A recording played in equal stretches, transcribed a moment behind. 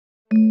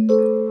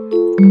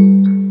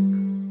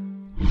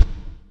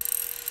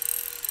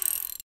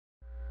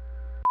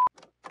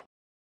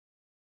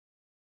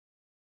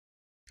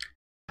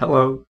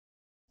Hello.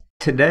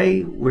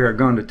 Today we are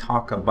going to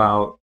talk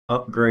about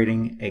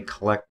upgrading a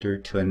collector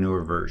to a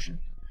newer version.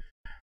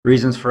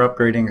 Reasons for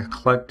upgrading a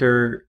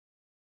collector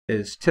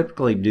is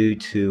typically due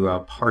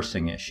to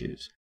parsing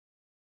issues.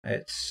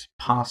 It's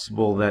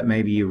possible that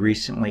maybe you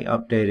recently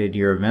updated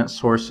your event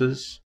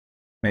sources,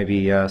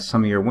 maybe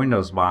some of your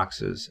Windows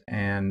boxes,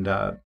 and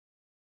there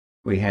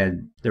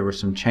were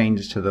some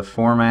changes to the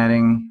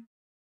formatting,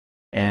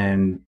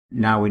 and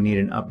now we need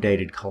an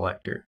updated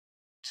collector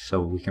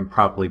so we can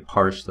properly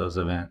parse those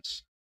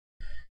events.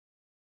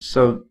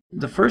 So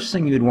the first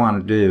thing you'd want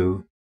to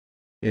do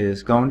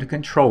is go into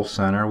Control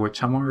Center,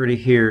 which I'm already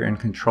here in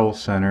Control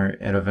Center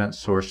at Event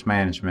Source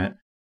Management.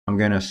 I'm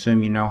going to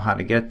assume you know how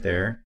to get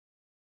there.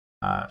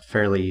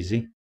 Fairly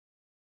easy.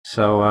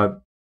 So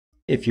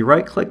if you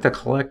right click the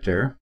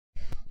collector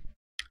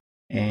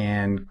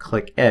and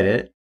click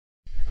Edit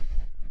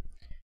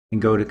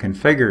and go to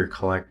Configure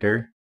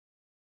Collector,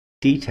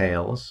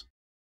 Details,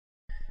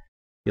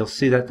 you'll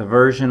see that the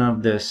version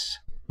of this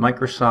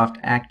Microsoft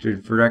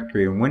Active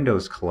Directory and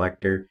Windows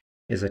Collector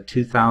is a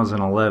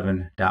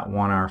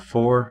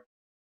 2011.1R4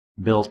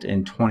 built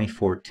in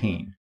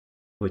 2014,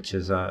 which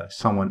is a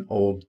somewhat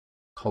old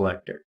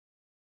collector.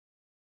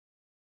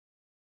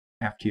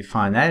 After you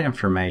find that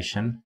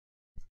information,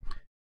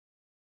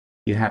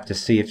 you have to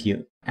see if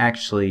there's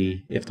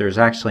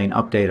actually an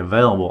update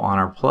available on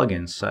our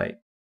plugin site.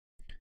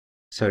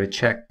 So to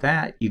check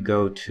that, you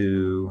go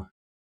to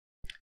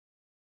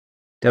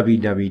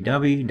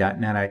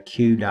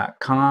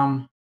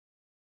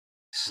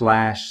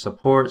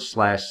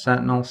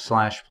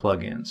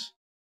www.netiq.com/support/sentinel/plugins,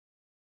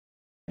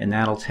 and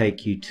that'll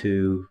take you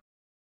to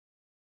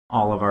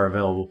all of our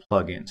available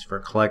plugins for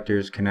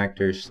collectors,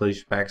 connectors,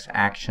 solution packs,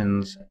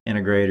 actions,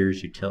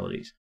 integrators,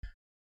 utilities.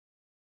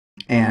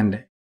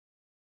 And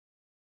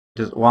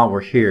just while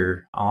we're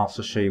here, I'll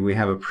also show you we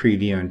have a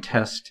preview and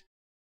test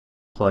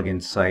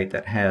plugin site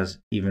that has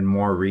even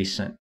more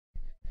recent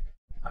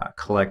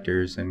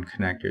collectors and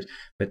connectors,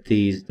 but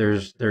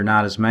they're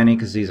not as many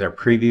because these are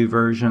preview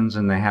versions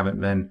and they haven't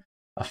been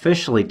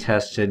officially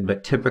tested,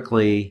 but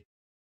typically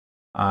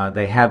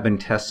they have been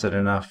tested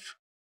enough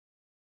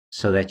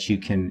so that you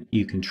can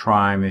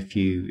try them if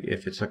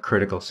it's a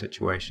critical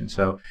situation.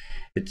 So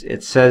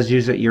it says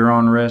use at your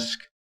own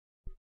risk,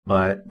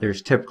 but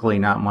there's typically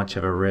not much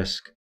of a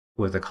risk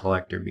with a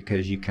collector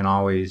because you can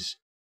always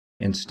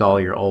install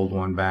your old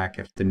one back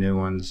if the new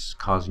one's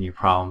causing you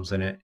problems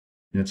in it.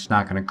 And it's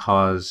not going to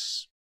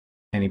cause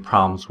any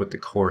problems with the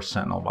core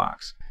Sentinel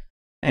box.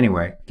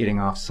 Anyway, getting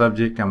off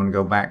subject, I'm going to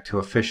go back to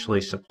officially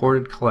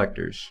supported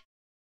collectors.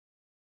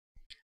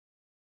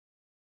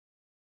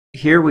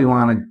 Here we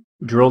want to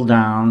drill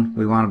down.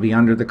 We want to be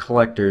under the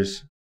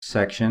collectors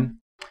section.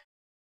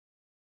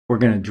 We're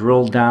going to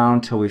drill down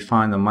till we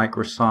find the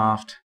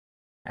Microsoft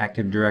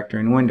Active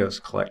Directory and Windows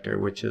collector,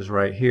 which is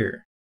right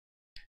here.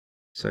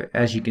 So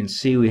as you can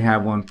see, we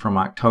have one from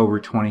October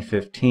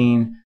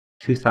 2015.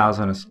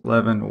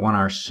 2011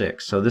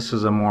 1R6. So this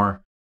is a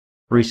more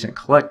recent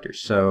collector.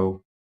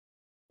 So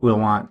we'll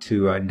want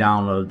to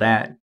download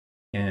that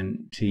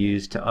and to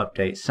use to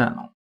update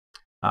Sentinel.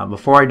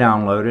 Before I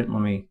download it,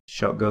 let me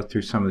go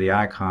through some of the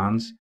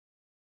icons.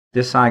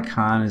 This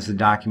icon is the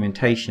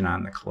documentation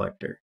on the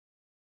collector.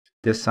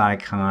 This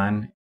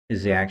icon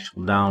is the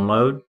actual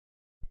download.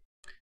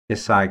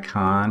 This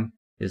icon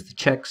is the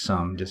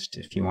checksum, just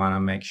if you want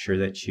to make sure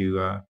that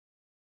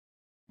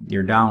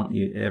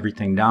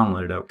everything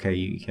downloaded okay,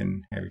 you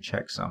can have your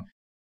checksum.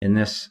 And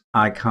this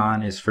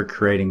icon is for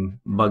creating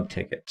bug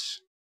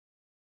tickets.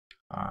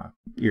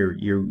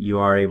 You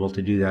are able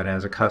to do that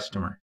as a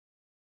customer.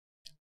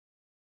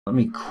 Let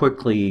me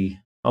quickly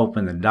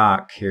open the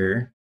dock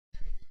here.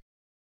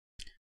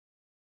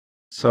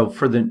 So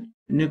for the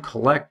new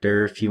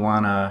collector, if you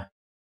want to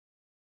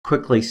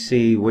quickly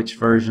see which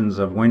versions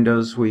of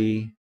Windows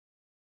we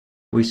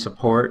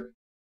support,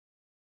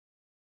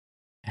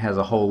 it has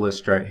a whole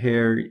list right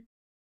here.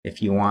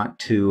 If you want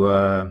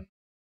to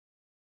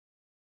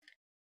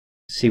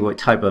see what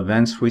type of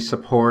events we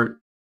support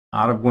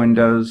out of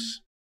Windows,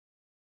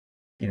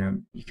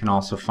 you can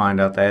also find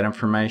out that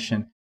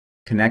information.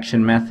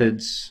 Connection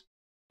methods,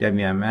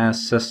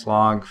 WMS,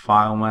 syslog,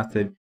 file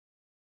method.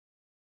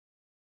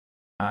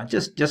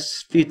 Just a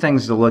few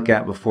things to look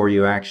at before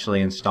you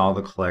actually install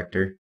the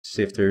collector.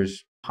 See if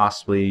there's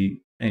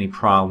possibly any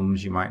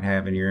problems you might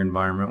have in your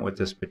environment with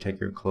this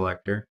particular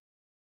collector.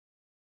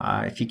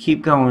 If you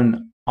keep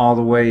going all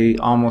the way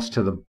almost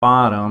to the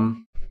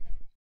bottom,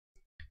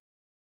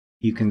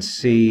 you can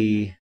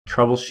see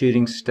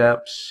troubleshooting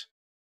steps,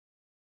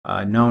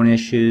 known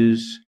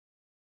issues,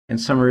 and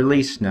some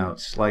release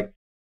notes. Like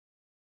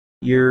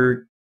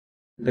the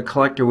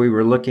collector we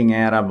were looking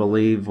at, I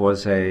believe,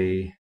 was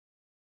a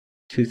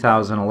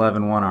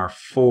 2011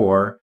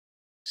 1R4.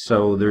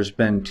 So there's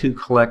been 2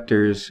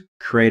 collectors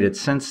created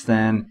since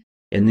then,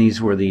 and these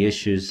were the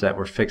issues that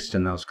were fixed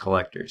in those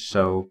collectors.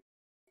 So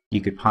you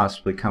could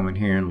possibly come in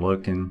here and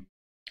look and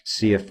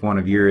see if one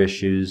of your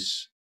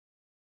issues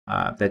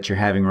that you're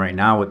having right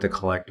now with the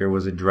collector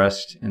was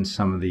addressed in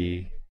some of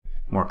the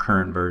more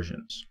current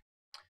versions.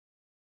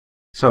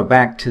 So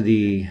back to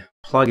the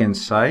plugin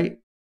site.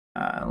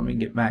 Let me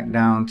get back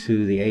down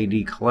to the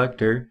AD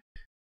collector.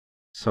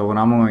 So what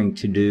I'm going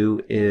to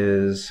do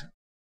is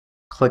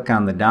click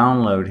on the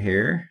download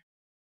here.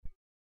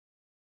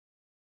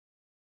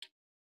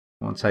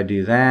 Once I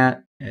do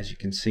that, as you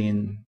can see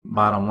in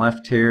bottom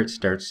left here, it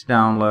starts to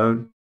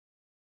download.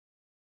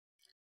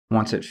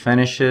 Once it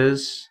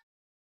finishes,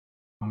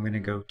 I'm going to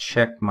go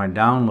check my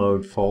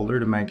download folder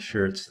to make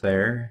sure it's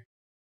there.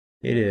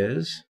 It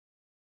is.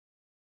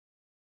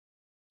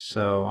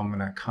 So I'm going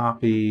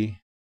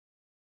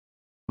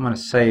to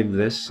save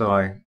this so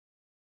I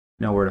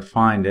know where to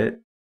find it.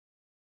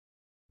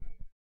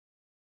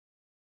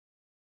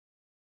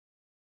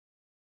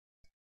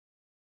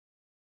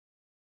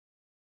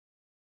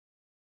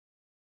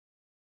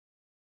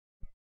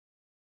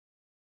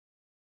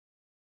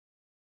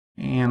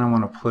 And I'm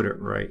going to put it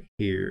right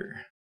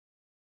here.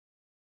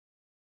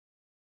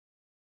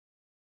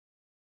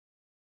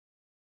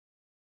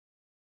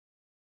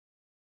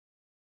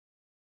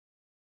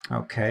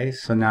 Okay,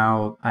 so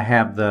now I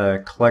have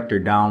the collector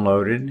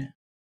downloaded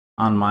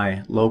on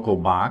my local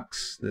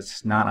box.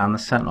 That's not on the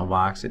Sentinel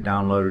box. It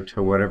downloaded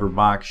to whatever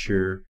box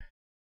you're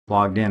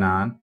logged in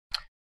on.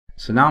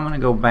 So now I'm going to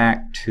go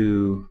back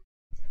to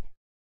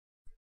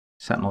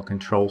Sentinel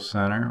Control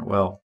Center,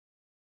 well,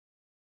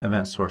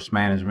 Event Source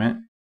Management.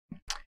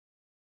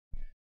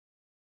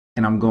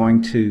 And I'm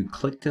going to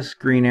click this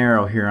green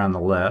arrow here on the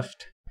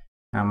left.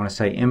 I'm going to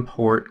say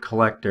import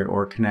collector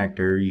or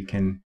connector. You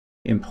can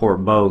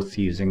import both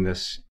using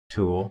this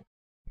tool.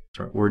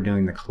 So we're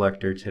doing the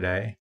collector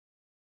today.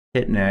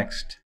 Hit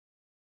next,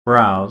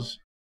 browse,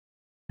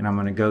 and I'm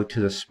going to go to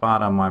the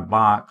spot on my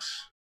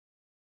box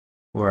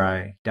where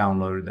I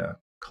downloaded the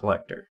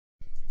collector.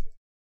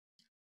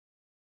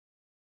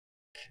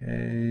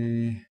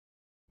 Okay.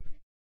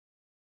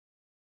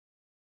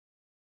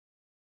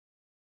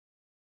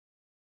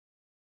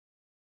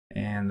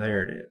 And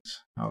there it is.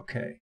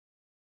 Okay.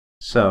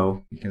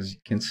 So, as you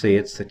can see,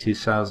 it's the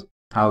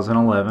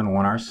 2011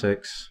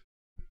 1R6.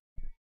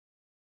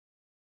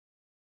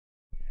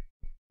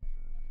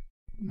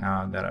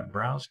 Now that I've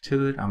browsed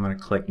to it, I'm going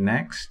to click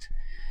Next.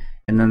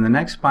 And then the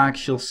next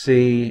box you'll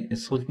see,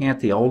 it's looking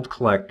at the old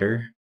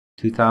collector,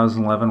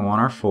 2011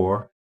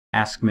 1R4.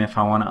 Ask me if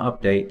I want to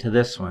update to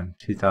this one,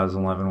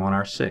 2011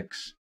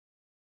 1R6.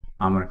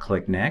 I'm going to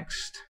click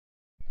Next.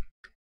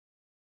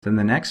 Then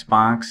the next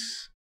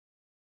box,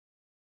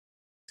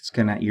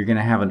 you're going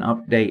to have an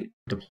Update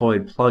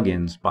Deployed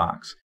Plugins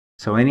box.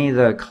 So any of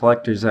the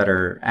collectors that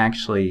are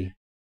actually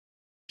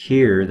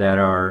here that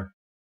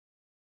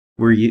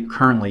we're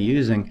currently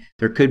using,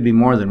 there could be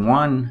more than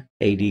one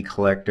AD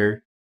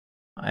collector.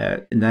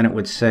 And then it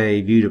would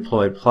say View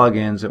Deployed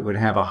Plugins. It would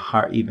have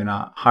even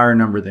a higher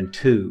number than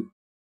 2.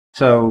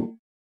 So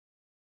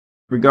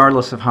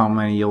regardless of how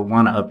many, you'll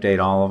want to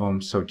update all of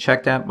them. So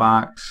check that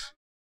box,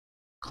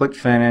 click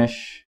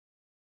Finish.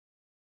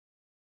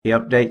 The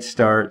update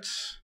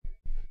starts.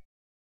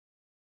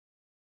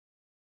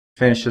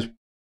 Finishes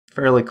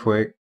fairly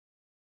quick.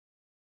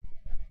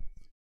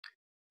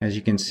 As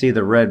you can see,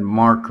 the red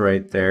mark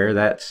right there,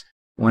 that's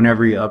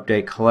whenever you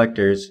update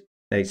collectors,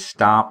 they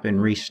stop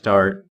and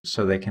restart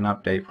so they can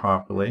update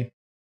properly.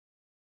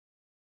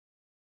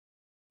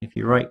 If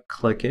you right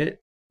click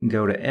it and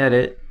go to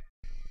Edit,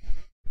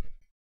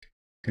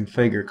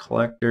 Configure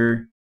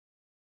Collector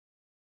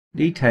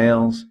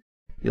Details,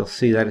 you'll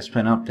see that it's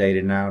been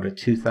updated now to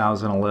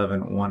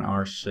 2011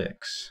 1R6.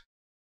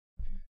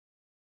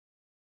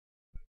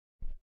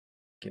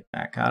 Get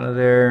back out of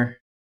there.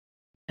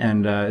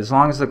 And as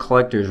long as the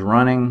collector is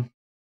running,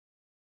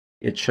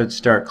 it should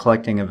start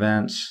collecting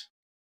events.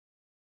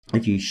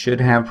 If you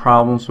should have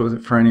problems with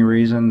it for any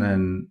reason,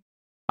 then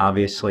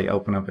obviously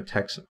open up a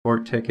tech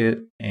support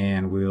ticket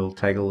and we'll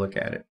take a look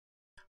at it.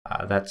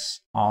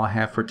 That's all I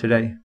have for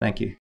today.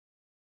 Thank you.